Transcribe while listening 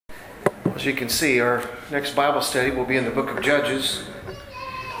As you can see, our next Bible study will be in the book of Judges.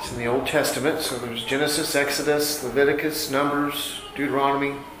 It's in the Old Testament, so there's Genesis, Exodus, Leviticus, Numbers,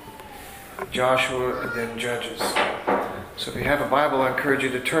 Deuteronomy, Joshua, and then Judges. So if you have a Bible, I encourage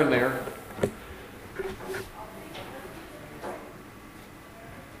you to turn there.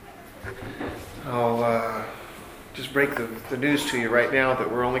 I'll just break the news to you right now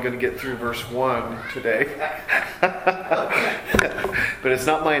that we're only going to get through verse 1 today. But it's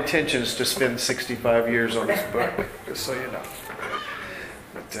not my intentions to spend 65 years on this book, just so you know.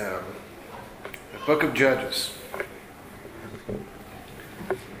 But the book of Judges.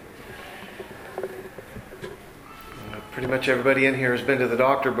 Pretty much everybody in here has been to the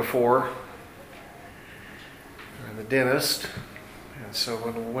doctor before, or the dentist. And so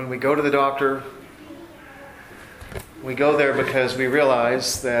when we go to the doctor, we go there because we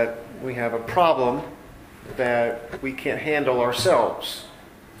realize that we have a problem that we can't handle ourselves.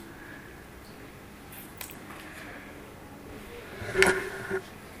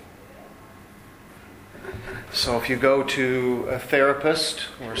 So if you go to a therapist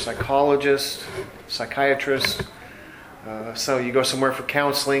or a psychologist, psychiatrist, so you go somewhere for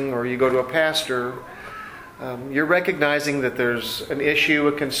counseling or you go to a pastor, you're recognizing that there's an issue,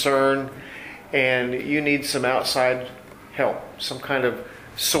 a concern, and you need some outside help, some kind of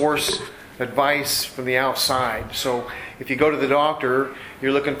source advice from the outside. So if you go to the doctor,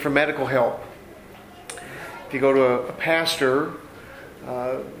 you're looking for medical help. If you go to a pastor,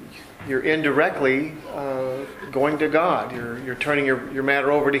 you're indirectly going to God. You're turning your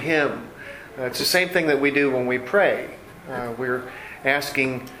matter over to Him. It's the same thing that we do when we pray. We're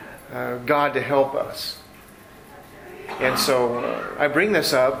asking God to help us. And so I bring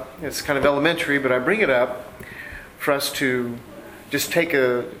this up. It's kind of elementary, but I bring it up for us to just take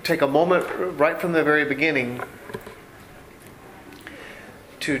a moment right from the very beginning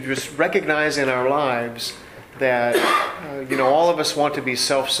to just recognize in our lives that all of us want to be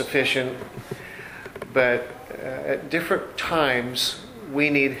self-sufficient, but at different times we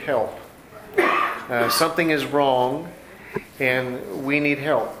need help. Something is wrong, and we need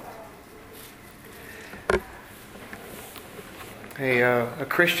help. A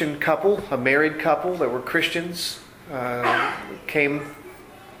Christian couple, a married couple that were Christians, came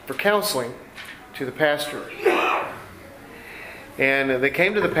for counseling to the pastor. And they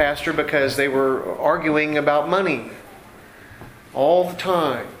came to the pastor because they were arguing about money. All the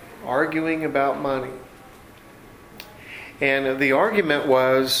time, arguing about money. And the argument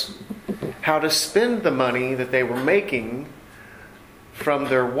was how to spend the money that they were making from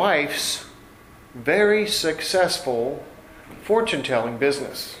their wife's very successful fortune-telling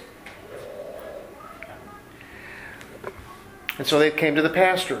business. And so they came to the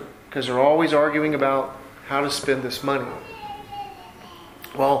pastor because they're always arguing about how to spend this money.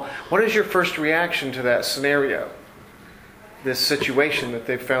 Well, what is your first reaction to that scenario? This situation that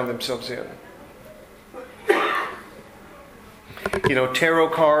they've found themselves in? Tarot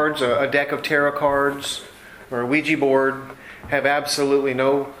cards, a deck of tarot cards, or a Ouija board have absolutely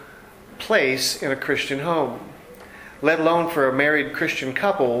no place in a Christian home. Let alone for a married Christian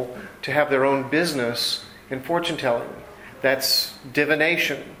couple to have their own business in fortune-telling. That's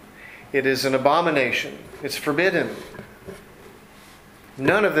divination. It is an abomination. It's forbidden.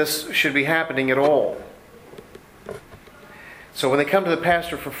 None of this should be happening at all. So when they come to the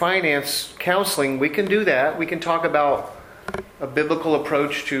pastor for finance counseling, we can do that. We can talk about a biblical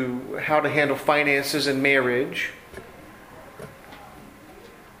approach to how to handle finances in marriage.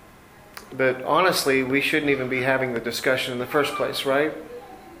 But honestly, we shouldn't even be having the discussion in the first place, right?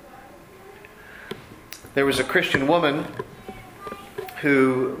 There was a Christian woman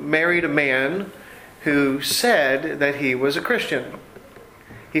who married a man who said that he was a Christian.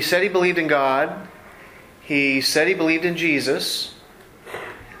 He said he believed in God. He said he believed in Jesus.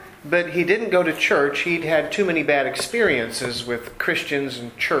 But he didn't go to church. He'd had too many bad experiences with Christians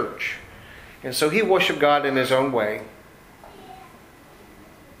and church. And so he worshiped God in his own way.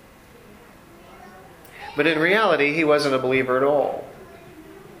 But in reality, he wasn't a believer at all.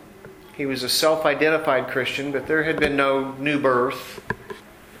 He was a self-identified Christian, but there had been no new birth.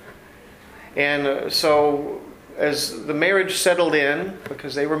 And so as the marriage settled in,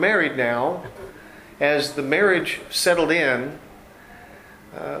 because they were married now, as the marriage settled in,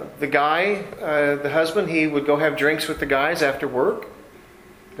 the guy, the husband, he would go have drinks with the guys after work.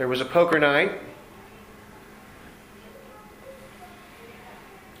 There was a poker night.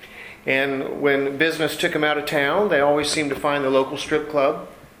 And when business took him out of town, they always seemed to find the local strip club.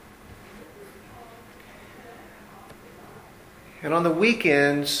 And on the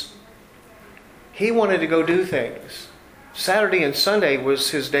weekends, he wanted to go do things. Saturday and Sunday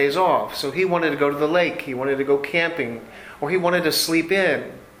was his days off. So he wanted to go to the lake, he wanted to go camping, or he wanted to sleep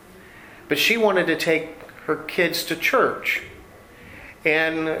in. But she wanted to take her kids to church.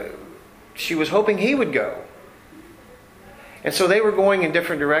 And she was hoping he would go. And so they were going in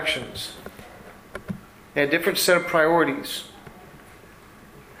different directions. They had a different set of priorities.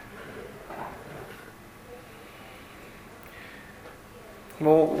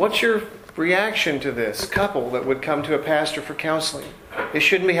 Well, what's your reaction to this couple that would come to a pastor for counseling? It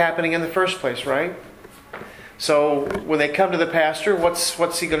shouldn't be happening in the first place, right? So when they come to the pastor,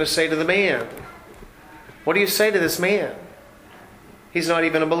 what's he going to say to the man? What do you say to this man? He's not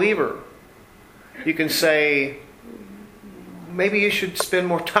even a believer. You can say, maybe you should spend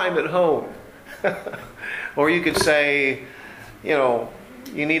more time at home. Or you could say, you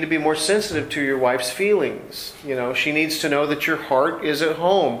need to be more sensitive to your wife's feelings. She needs to know that your heart is at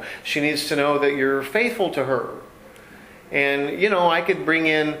home. She needs to know that you're faithful to her. And, I could bring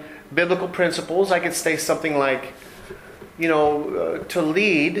in biblical principles. I could say something like,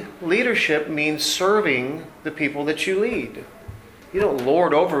 leadership means serving the people that you lead. You don't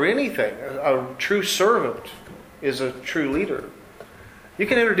lord over anything. A true servant is a true leader. You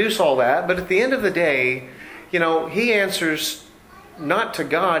can introduce all that, but at the end of the day, he answers not to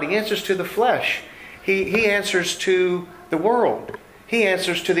God, he answers to the flesh. He answers to the world. He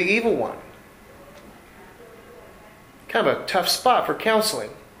answers to the evil one. Kind of a tough spot for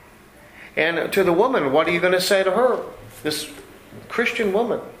counseling. And to the woman, what are you going to say to her? This Christian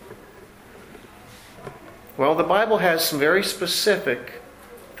woman. Well, the Bible has some very specific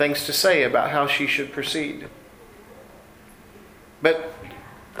things to say about how she should proceed. But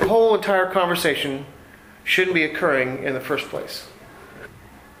the whole entire conversation shouldn't be occurring in the first place.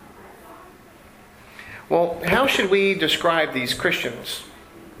 Well, how should we describe these Christians?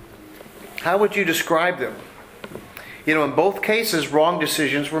 How would you describe them? In both cases, wrong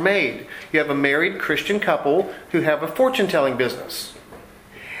decisions were made. You have a married Christian couple who have a fortune-telling business.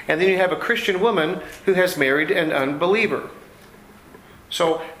 And then you have a Christian woman who has married an unbeliever.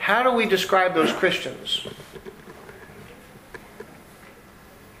 So, how do we describe those Christians?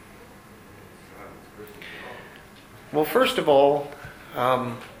 Well, first of all,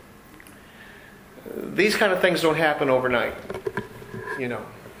 these kind of things don't happen overnight.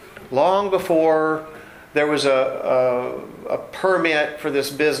 Long before there was a permit for this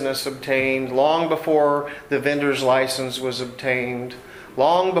business obtained, long before the vendor's license was obtained,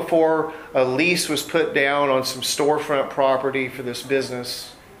 long before a lease was put down on some storefront property for this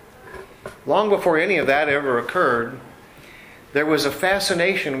business, long before any of that ever occurred, there was a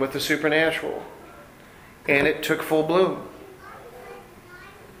fascination with the supernatural. And it took full bloom.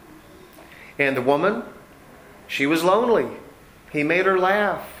 And the woman, she was lonely. He made her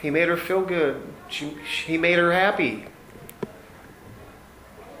laugh. He made her feel good. He made her happy.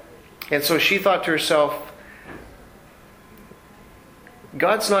 And so she thought to herself,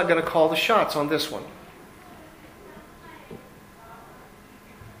 God's not going to call the shots on this one.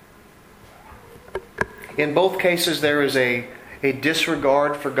 In both cases, there is a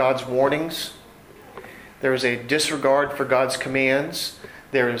disregard for God's warnings. There is a disregard for God's commands.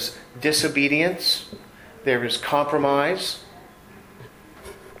 There is disobedience. There is compromise.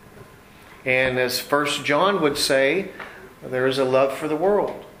 And as 1 John would say, there is a love for the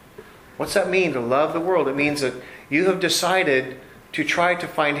world. What's that mean, to love the world? It means that you have decided to try to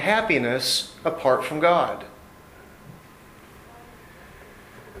find happiness apart from God.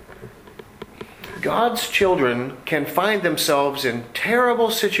 God's children can find themselves in terrible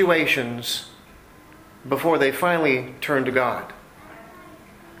situations before they finally turn to God.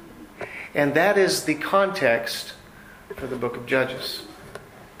 And that is the context for the book of Judges.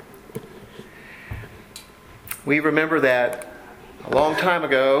 We remember that a long time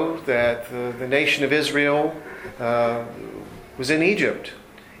ago that the nation of Israel was in Egypt.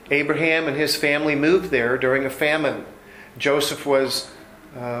 Abraham and his family moved there during a famine. Joseph was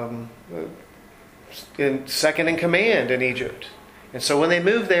second in command in Egypt. And so when they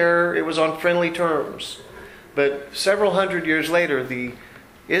moved there, it was on friendly terms. But several hundred years later, the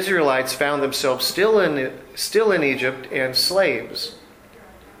Israelites found themselves still in Egypt and slaves.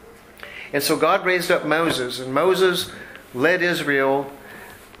 And so God raised up Moses, and Moses led Israel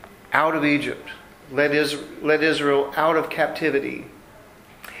out of Egypt, led Israel out of captivity.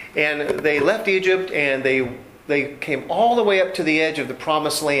 And they left Egypt, and they came all the way up to the edge of the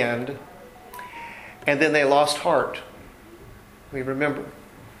promised land, and then they lost heart. We remember.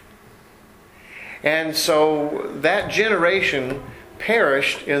 And so that generation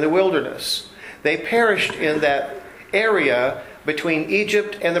perished in the wilderness. They perished in that area between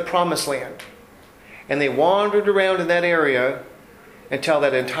Egypt and the promised land. And they wandered around in that area until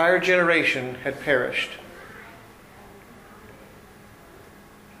that entire generation had perished.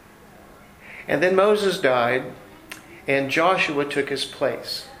 And then Moses died, and Joshua took his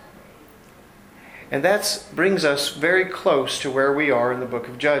place. And that brings us very close to where we are in the book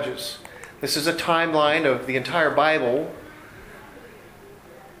of Judges. This is a timeline of the entire Bible.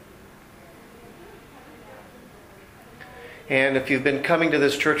 And if you've been coming to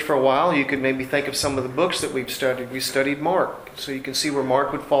this church for a while, you could maybe think of some of the books that we've studied. We studied Mark, so you can see where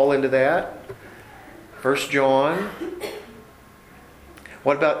Mark would fall into that. 1 John.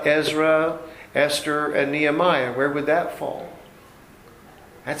 What about Ezra, Esther, and Nehemiah? Where would that fall?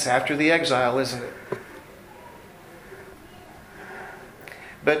 That's after the exile, isn't it?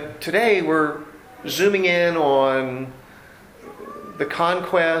 But today we're zooming in on the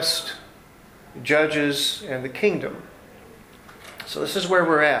conquest, Judges, and the kingdom. So this is where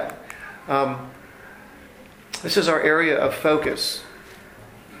we're at. This is our area of focus.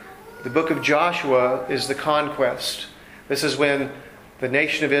 The book of Joshua is the conquest. This is when the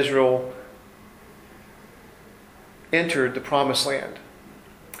nation of Israel entered the promised land.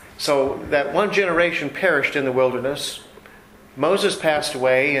 So that one generation perished in the wilderness. Moses passed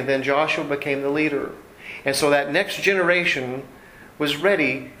away, and then Joshua became the leader. And so that next generation was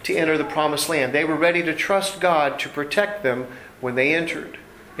ready to enter the promised land. They were ready to trust God to protect them when they entered.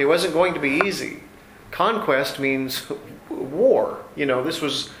 It wasn't going to be easy. Conquest means war. This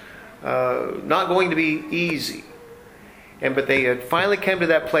was not going to be easy. But they had finally come to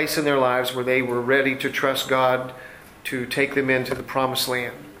that place in their lives where they were ready to trust God to take them into the promised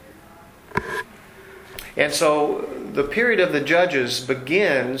land. And so the period of the Judges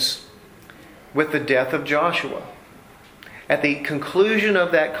begins with the death of Joshua. At the conclusion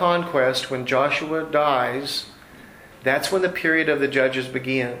of that conquest, when Joshua dies, that's when the period of the Judges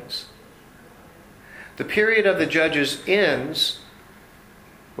begins. The period of the Judges ends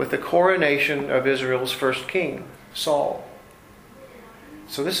with the coronation of Israel's first king, Saul.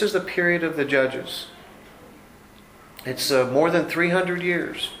 So this is the period of the Judges. It's more than 300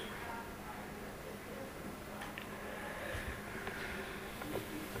 years.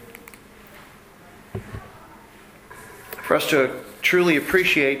 For us to truly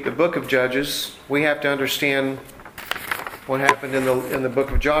appreciate the book of Judges, we have to understand what happened in the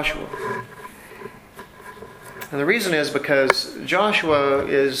book of Joshua. And the reason is because Joshua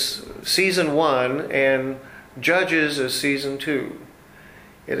is season 1 and Judges is season 2.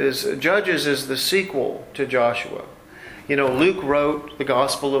 Judges is the sequel to Joshua. Luke wrote the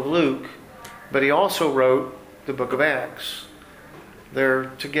Gospel of Luke, but he also wrote the book of Acts. They're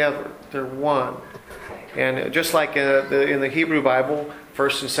together. They're one. And just like in the Hebrew Bible,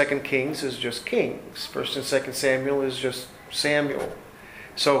 1st and 2nd Kings is just Kings. 1st and 2nd Samuel is just Samuel.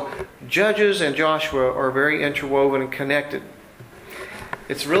 So Judges and Joshua are very interwoven and connected.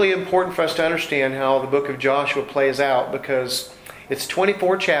 It's really important for us to understand how the book of Joshua plays out, because it's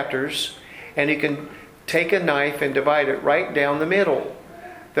 24 chapters, and you can take a knife and divide it right down the middle.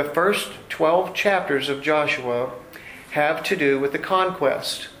 The first 12 chapters of Joshua have to do with the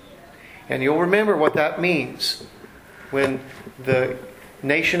conquest. And you'll remember what that means when the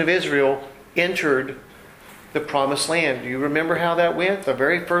nation of Israel entered the promised land. Do you remember how that went? The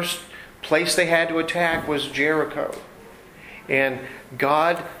very first place they had to attack was Jericho. And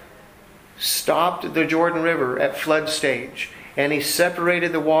God stopped the Jordan River at flood stage. And He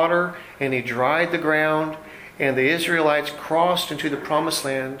separated the water, and He dried the ground, and the Israelites crossed into the promised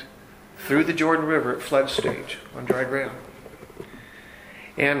land through the Jordan River at flood stage on dry ground.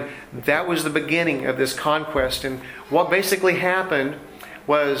 And that was the beginning of this conquest. And what basically happened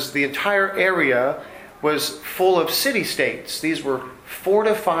was the entire area was full of city-states. These were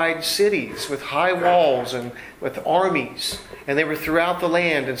fortified cities with high walls and with armies. And they were throughout the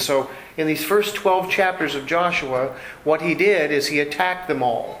land. And so in these first 12 chapters of Joshua, what he did is he attacked them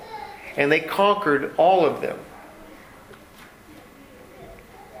all. And they conquered all of them.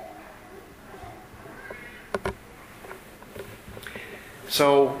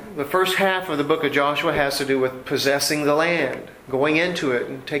 So the first half of the book of Joshua has to do with possessing the land, going into it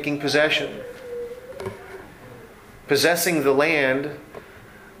and taking possession. Possessing the land,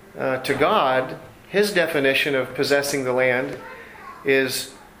 to God, His definition of possessing the land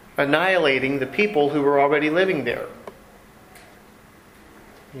is annihilating the people who were already living there.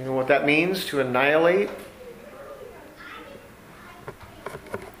 You know what that means, to annihilate?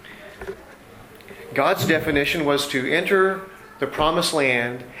 God's definition was to enter the promised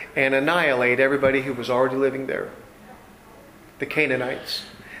land and annihilate everybody who was already living there. The Canaanites.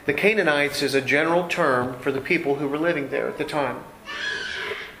 The Canaanites is a general term for the people who were living there at the time.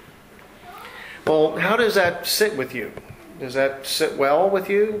 Well, how does that sit with you? Does that sit well with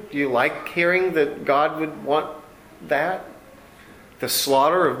you? Do you like hearing that God would want that? The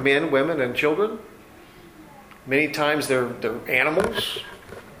slaughter of men, women, and children? Many times they're animals.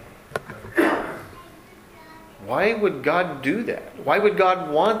 Why would God do that? Why would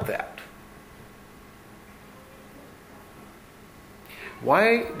God want that?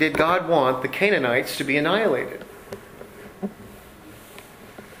 Why did God want the Canaanites to be annihilated?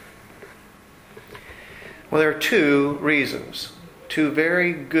 Well, there are two reasons. Two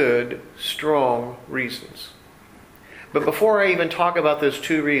very good, strong reasons. But before I even talk about those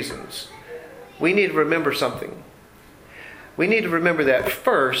two reasons, we need to remember something. We need to remember that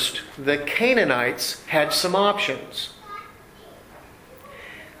first, the Canaanites had some options.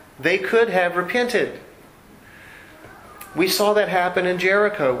 They could have repented. We saw that happen in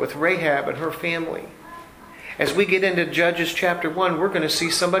Jericho with Rahab and her family. As we get into Judges chapter 1, we're going to see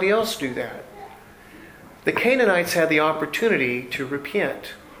somebody else do that. The Canaanites had the opportunity to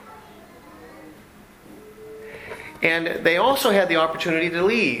repent. And they also had the opportunity to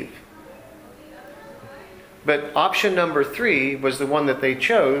leave. But option number 3 was the one that they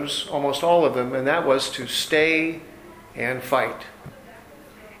chose, almost all of them, and that was to stay and fight.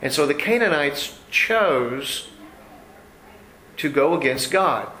 And so the Canaanites chose to go against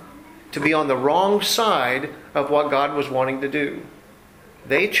God, to be on the wrong side of what God was wanting to do.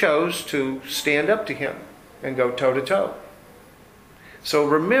 They chose to stand up to Him and go toe to toe. So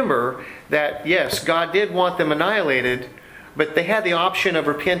remember that, yes, God did want them annihilated, but they had the option of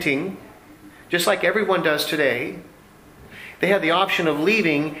repenting, just like everyone does today. They had the option of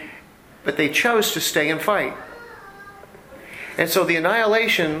leaving, but they chose to stay and fight. And so the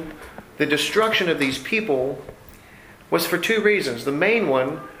annihilation, the destruction of these people, was for two reasons. The main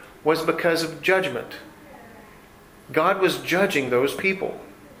one was because of judgment. God was judging those people.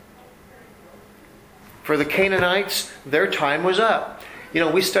 For the Canaanites, their time was up.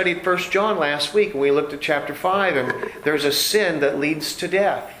 We studied 1 John last week, and we looked at chapter 5, and there's a sin that leads to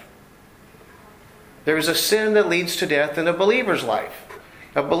death. There is a sin that leads to death in a believer's life.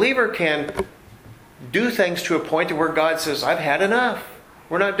 A believer can do things to a point where God says, I've had enough.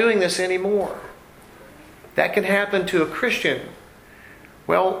 We're not doing this anymore. That can happen to a Christian.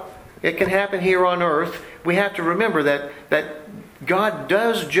 Well, it can happen here on earth. We have to remember that God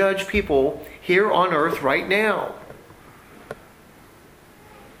does judge people here on earth right now.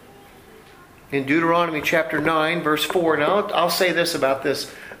 In Deuteronomy chapter 9, verse 4, now I'll say this about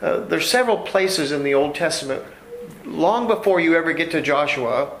this. There's several places in the Old Testament, long before you ever get to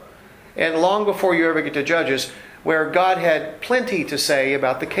Joshua, and long before you ever get to Judges, where God had plenty to say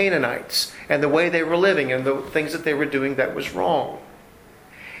about the Canaanites and the way they were living and the things that they were doing that was wrong.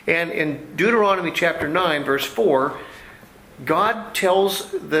 And in Deuteronomy chapter 9, verse 4, God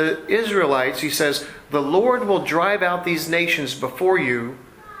tells the Israelites, He says, the Lord will drive out these nations before you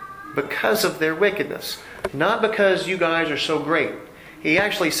because of their wickedness. Not because you guys are so great. He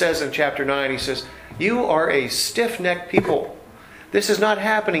actually says in chapter 9, He says, you are a stiff-necked people. This is not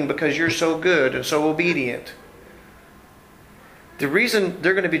happening because you're so good and so obedient. The reason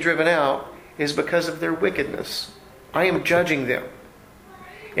they're going to be driven out is because of their wickedness. I am judging them.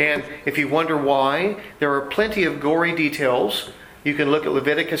 And if you wonder why, there are plenty of gory details. You can look at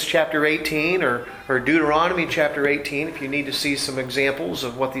Leviticus chapter 18 or Deuteronomy chapter 18 if you need to see some examples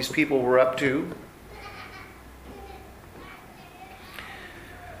of what these people were up to.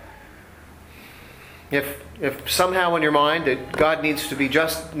 If somehow in your mind that God needs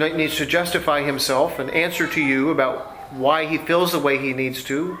to justify Himself and answer to you about why He feels the way He needs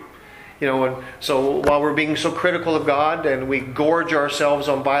to, and so while we're being so critical of God and we gorge ourselves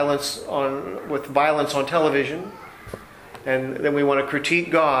with violence on television, and then we want to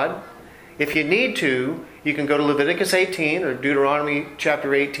critique God, if you need to, you can go to Leviticus 18 or Deuteronomy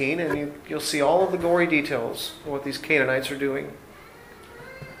chapter 18, and you'll see all of the gory details of what these Canaanites are doing.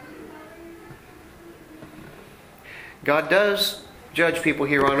 God does judge people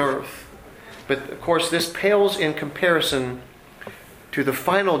here on earth. But of course this pales in comparison to the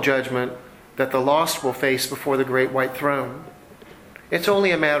final judgment that the lost will face before the great white throne. It's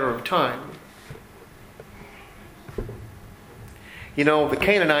only a matter of time. The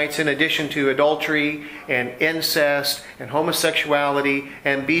Canaanites, in addition to adultery and incest and homosexuality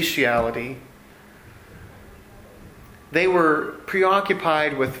and bestiality, they were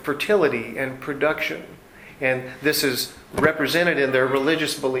preoccupied with fertility and production. And this is represented in their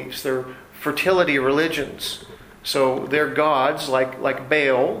religious beliefs, their fertility religions. So their gods, like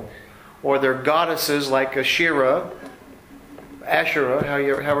Baal, or their goddesses like Asherah,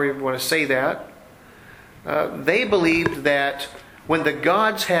 however you want to say that, they believed that when the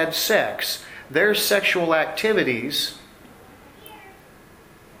gods had sex, their sexual activities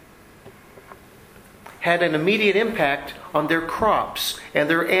had an immediate impact on their crops and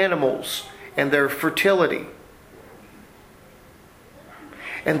their animals and their fertility.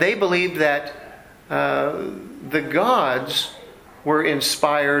 And they believed that the gods were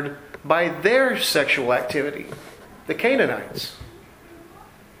inspired by their sexual activity, the Canaanites.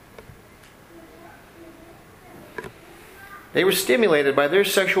 They were stimulated by their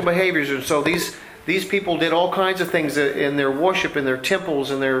sexual behaviors, and so these people did all kinds of things in their worship, in their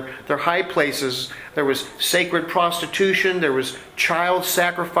temples, in their high places. There was sacred prostitution, there was child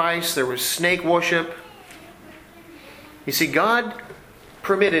sacrifice, there was snake worship. You see, God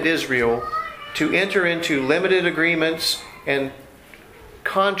permitted Israel to enter into limited agreements and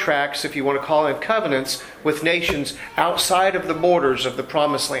contracts, if you want to call it covenants, with nations outside of the borders of the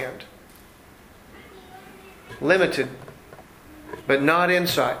Promised Land. Limited, but not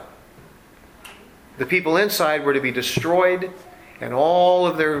inside. The people inside were to be destroyed, and all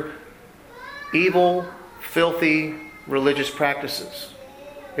of their evil, filthy religious practices.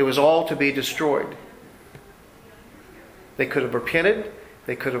 It was all to be destroyed. They could have repented,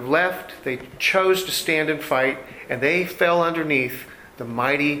 they could have left, they chose to stand and fight, and they fell underneath the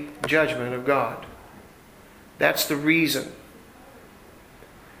mighty judgment of God. That's the reason.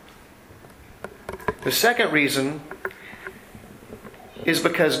 The second reason is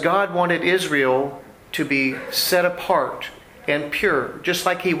because God wanted Israel to be set apart and pure, just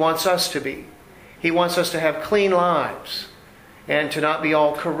like He wants us to be. He wants us to have clean lives and to not be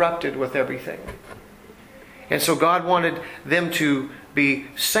all corrupted with everything. And so God wanted them to be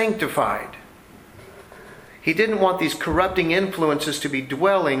sanctified. He didn't want these corrupting influences to be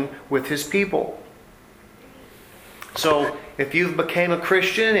dwelling with His people. So if you've become a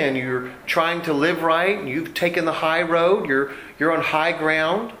Christian and you're trying to live right, and you've taken the high road, you're on high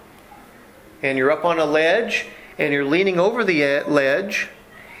ground, and you're up on a ledge, and you're leaning over the ledge,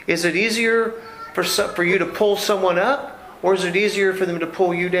 is it easier for you to pull someone up, or is it easier for them to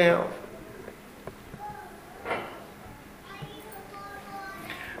pull you down?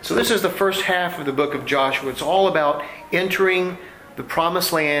 So this is the first half of the book of Joshua. It's all about entering the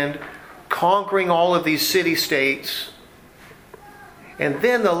Promised Land, conquering all of these city-states. And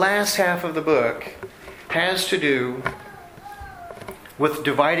then the last half of the book has to do with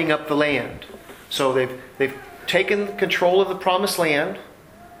dividing up the land. So they've taken control of the Promised Land,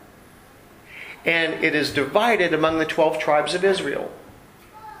 and it is divided among the 12 tribes of Israel.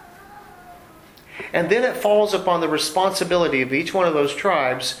 And then it falls upon the responsibility of each one of those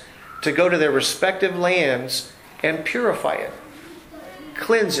tribes to go to their respective lands and purify it,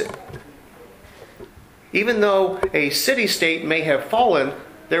 cleanse it. Even though a city-state may have fallen,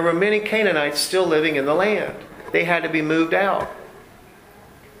 there were many Canaanites still living in the land. They had to be moved out.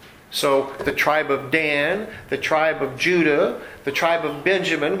 So the tribe of Dan, the tribe of Judah, the tribe of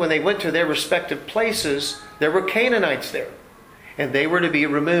Benjamin, when they went to their respective places, there were Canaanites there. And they were to be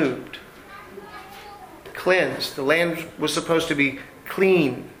removed, cleansed. The land was supposed to be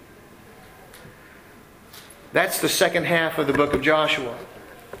clean. That's the second half of the book of Joshua.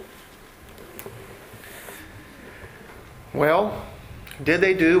 Well, did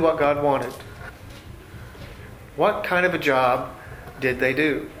they do what God wanted? What kind of a job did they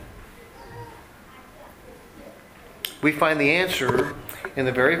do? We find the answer in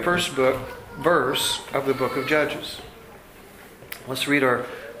the very first verse of the book of Judges. Let's read our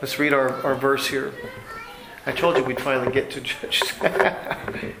verse here. I told you we'd finally get to Judges.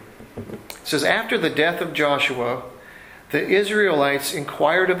 It says, after the death of Joshua, the Israelites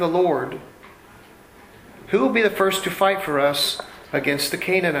inquired of the Lord, who will be the first to fight for us against the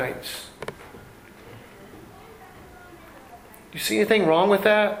Canaanites? Do you see anything wrong with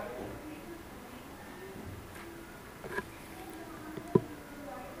that?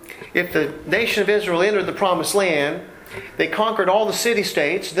 If the nation of Israel entered the Promised Land, they conquered all the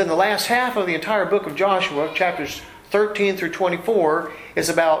city-states, then the last half of the entire book of Joshua, chapters 13 through 24, is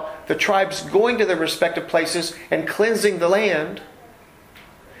about the tribes going to their respective places and cleansing the land.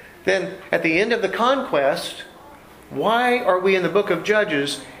 Then at the end of the conquest, why are we in the book of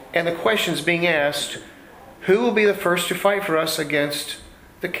Judges and the questions being asked, who will be the first to fight for us against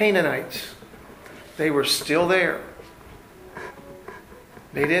the Canaanites? They were still there.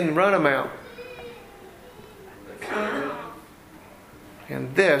 They didn't run them out.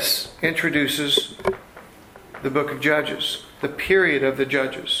 And this introduces the book of Judges, the period of the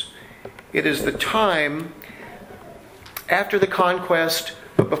Judges. It is the time after the conquest,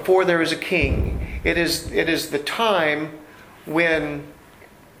 but before there is a king. It is the time when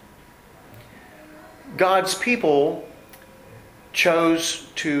God's people chose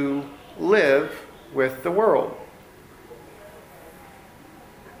to live with the world.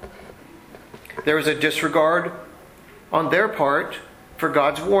 There was a disregard on their part for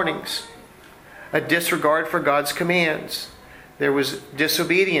God's warnings, a disregard for God's commands. There was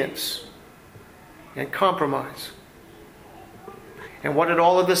disobedience and compromise. And what did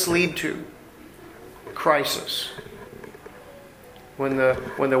all of this lead to? Crisis. When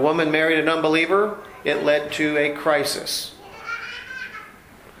the woman married an unbeliever, it led to a crisis.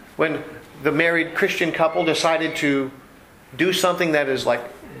 When the married Christian couple decided to do something that is like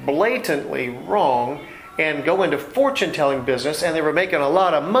blatantly wrong and go into fortune-telling business, and they were making a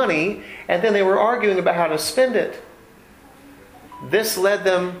lot of money, and then they were arguing about how to spend it, this led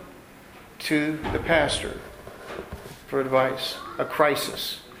them to the pastor for advice, a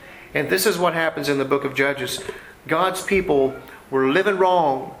crisis. And this is what happens in the book of Judges. God's people were living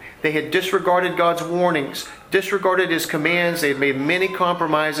wrong. They had disregarded God's warnings, disregarded His commands. They had made many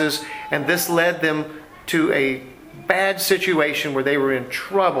compromises, and this led them to a bad situation where they were in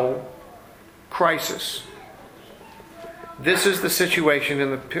trouble, crisis. This is the situation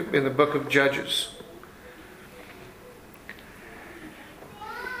in the book of Judges.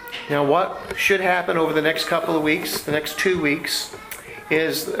 Now, what should happen over the next couple of weeks, the next 2 weeks,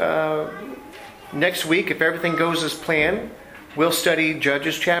 is next week, if everything goes as planned, we'll study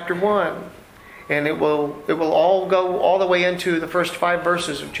Judges chapter 1. And it will all go all the way into the first 5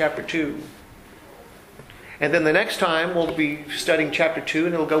 verses of chapter 2. And then the next time we'll be studying chapter 2,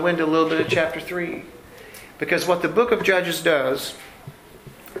 and it'll go into a little bit of chapter 3. Because what the book of Judges does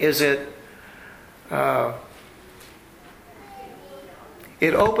is it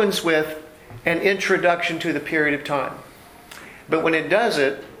opens with an introduction to the period of time. But when it does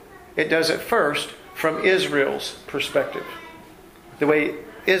it first from Israel's perspective, the way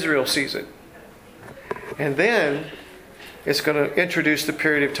Israel sees it. And then it's going to introduce the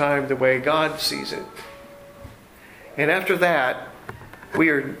period of time the way God sees it. And after that, we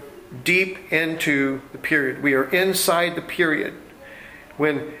are deep into the period. We are inside the period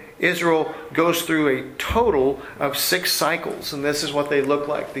when Israel goes through a total of 6 cycles. And this is what they look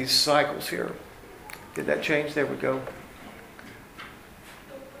like, these cycles here. Did that change? There we go.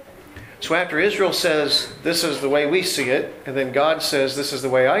 So after Israel says, this is the way we see it, and then God says, this is the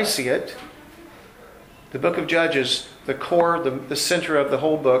way I see it, the book of Judges, the core, the center of the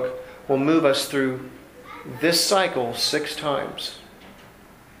whole book, will move us through this cycle 6 times.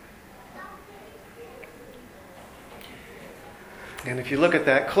 And if you look at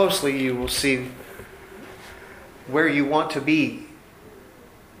that closely, you will see where you want to be.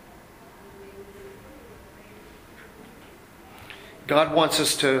 God wants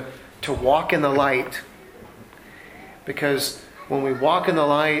us to walk in the light. Because when we walk in the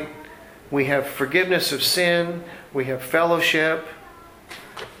light, we have forgiveness of sin, we have fellowship.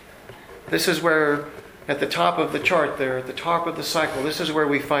 This is where, at the top of the chart there, at the top of the cycle, this is where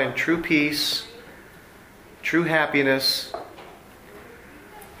we find true peace, true happiness,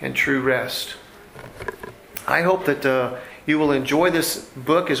 and true rest. I hope that you will enjoy this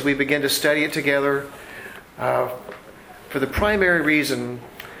book as we begin to study it together for the primary reason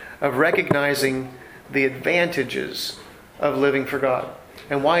of recognizing the advantages of living for God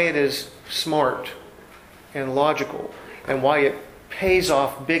and why it is smart and logical and why it pays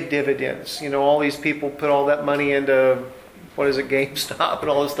off big dividends. You know, all these people put all that money into, GameStop and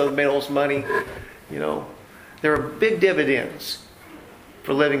all this stuff, made all this money. You know, there are big dividends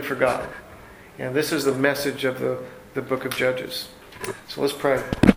for living for God. And this is the message of the book of Judges. So let's pray.